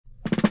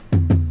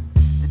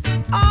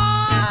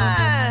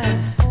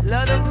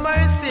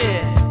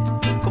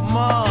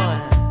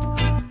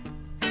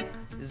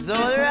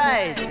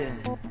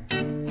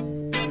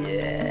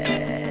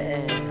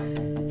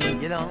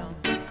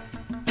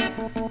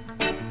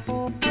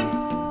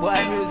Boy,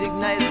 music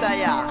nice,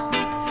 yeah.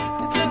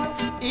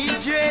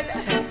 E-Dread,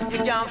 you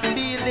can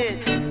feel it.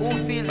 Who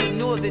feels it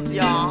knows it,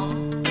 y'all.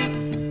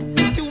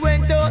 To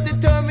went out the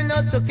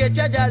terminal to catch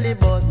a jolly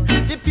bus.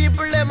 The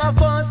people them a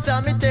fun,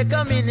 so me take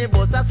a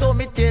minibus. I saw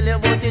me tell you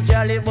about the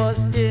jolly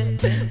bus thing.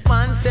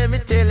 Man say me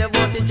tell you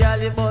about the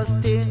jolly bus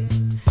thing.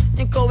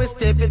 And we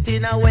step it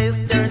in a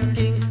Western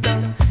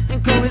Kingston.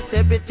 And we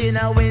step it in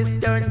a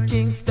Western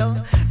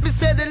Kingston. Me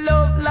say the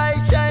love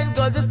light shine,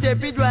 got to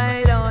step it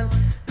right on.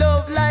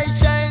 Love light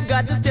shine,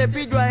 got to step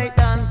it right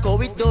on.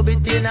 Go it dub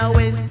it in a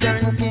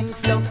Western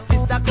Kingston.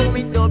 Sister, come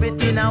it dub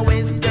it in a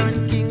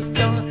Western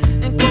Kingston.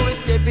 And go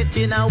it step it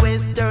in a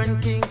Western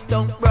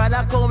Kingston.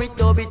 Brother, come it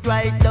dub it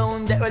right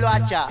down there. Well,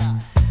 watch out.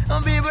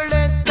 And people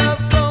let love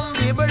come,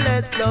 people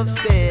let love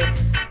stay.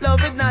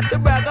 Love it not to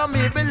brag on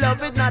me, but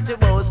love it not to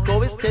boast.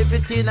 Go and step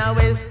it in a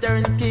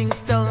Western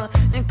Kingston.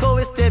 And go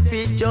and step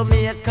it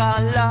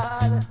Jamaica,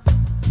 Lord.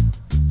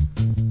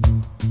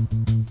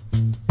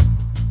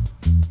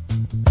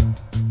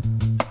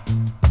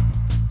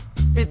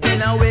 It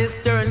in a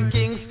Western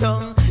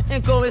Kingston.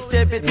 And go and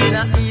step it in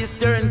a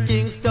Eastern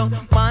Kingston.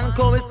 Man,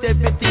 go and step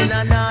it in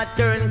a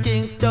Northern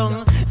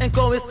Kingston. And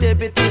go and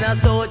step it in a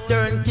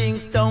Southern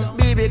Kingston.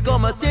 Baby,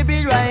 come and step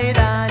it right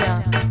on,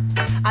 yeah.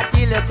 I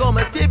tell you, come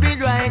and step it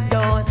right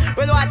down.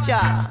 Well, watch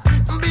out.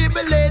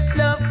 People let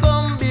love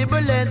come,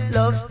 people let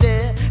love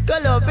stay.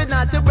 Cause love is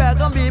not to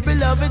brag on people,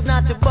 love is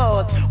not to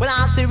boast. Well,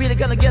 I say really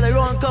gonna get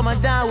around, come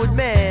on down with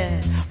me.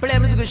 Play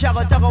music, shock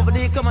and talk over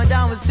there, come on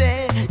down with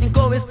say. And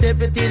go and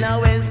step it in a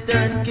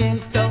Western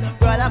Kingston.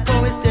 Brother,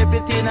 come and step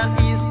it in a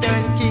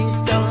Eastern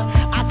Kingston.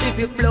 As if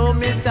you blow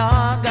me,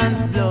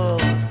 organs blow.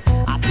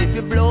 As if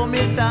you blow me,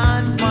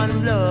 hands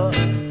man blow.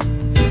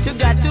 You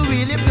got to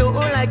really blow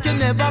like you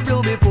never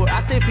blew before.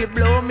 As if you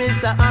blow me,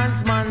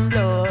 hands man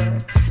blow.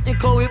 You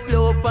go we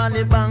blow up on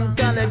the bank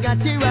and I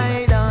got it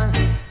right on.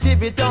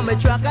 Tip it on my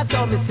track, that's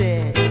all me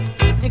say.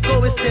 You go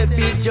we step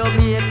it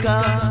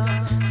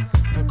Jamaica.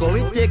 You go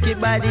we take it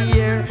by the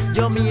ear,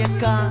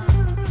 Jamaica.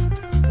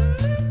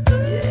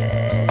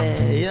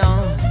 Yeah, you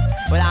know,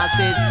 well I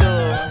said so.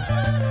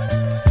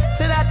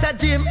 Say that a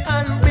Jim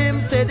and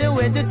Bim said they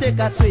went to take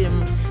a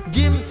swim.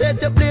 Jim said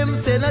to Blim,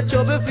 say no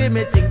trouble for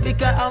me think.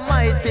 Because I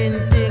might sing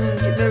thing,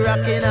 keep me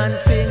rocking and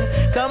swing.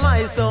 Come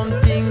I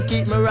something,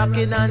 keep me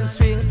rocking and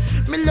swing.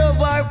 Me love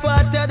her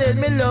fatter than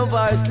me love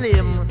her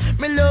slim.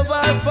 Me love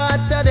her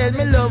fatter than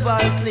me love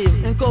her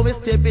slim. And go we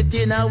step it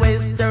in a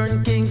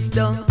Western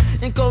Kingston.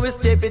 And go we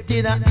step it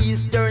in a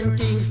Eastern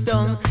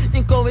Kingston.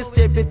 And go we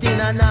step it in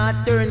a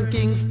Northern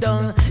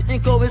Kingston.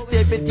 And go we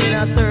step it in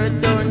a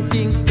Southern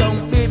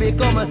Kingston. Baby,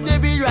 come and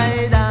step it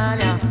right on,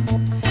 yeah.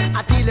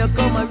 I tell you,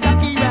 come and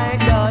rock it right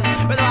down.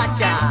 Well,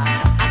 watch out.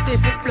 I say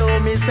if you blow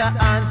me, sir,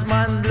 hands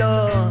man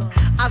blow.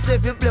 I say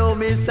if you blow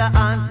me, sir,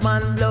 hands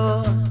man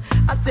blow.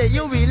 I say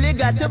you really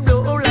got to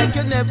blow like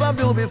you never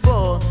blew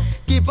before.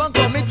 Keep on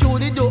coming through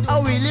the door. I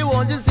really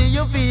want to see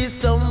you feel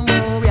some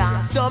more,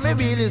 yeah. So me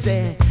really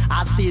say,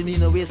 I see me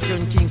in the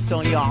Western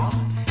Kingston, yeah.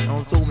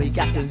 And so me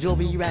got to enjoy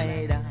me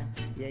right,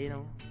 yeah, you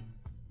know.